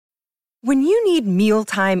When you need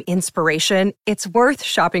mealtime inspiration, it's worth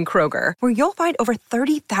shopping Kroger, where you'll find over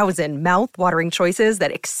 30,000 mouth-watering choices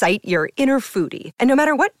that excite your inner foodie. And no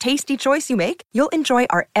matter what tasty choice you make, you'll enjoy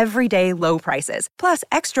our everyday low prices, plus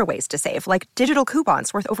extra ways to save, like digital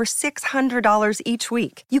coupons worth over $600 each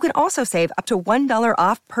week. You can also save up to $1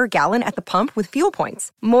 off per gallon at the pump with fuel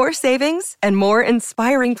points. More savings and more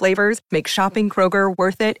inspiring flavors make shopping Kroger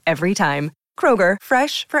worth it every time. Kroger,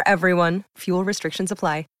 fresh for everyone. Fuel restrictions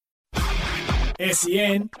apply.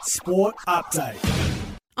 SEN Sport Update.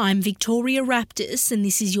 I'm Victoria Raptis, and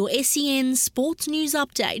this is your SEN Sports News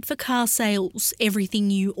Update for car sales. Everything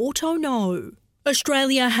you auto know.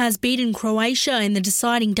 Australia has beaten Croatia in the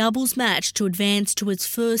deciding doubles match to advance to its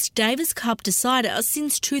first Davis Cup decider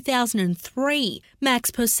since 2003. Max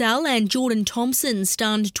Purcell and Jordan Thompson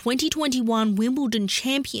stunned 2021 Wimbledon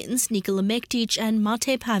champions Nikola Mektic and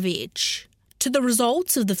Mate Pavic. To the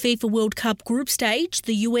results of the FIFA World Cup group stage,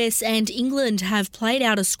 the US and England have played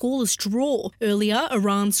out a scoreless draw. Earlier,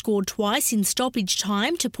 Iran scored twice in stoppage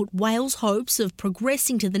time to put Wales' hopes of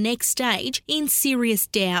progressing to the next stage in serious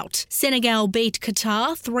doubt. Senegal beat Qatar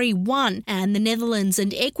 3-1 and the Netherlands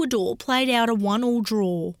and Ecuador played out a 1-1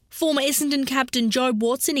 draw. Former Essendon captain Jobe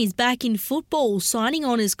Watson is back in football, signing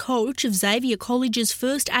on as coach of Xavier College's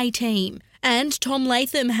first A-team. And Tom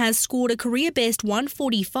Latham has scored a career-best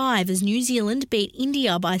 145 as New Zealand beat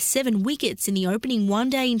India by 7 wickets in the opening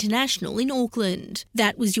one-day international in Auckland.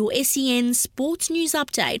 That was your SEN Sports News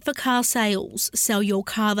Update for car sales. Sell your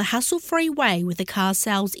car the hassle-free way with a car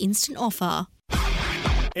sales instant offer.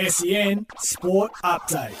 SEN Sport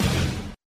Update.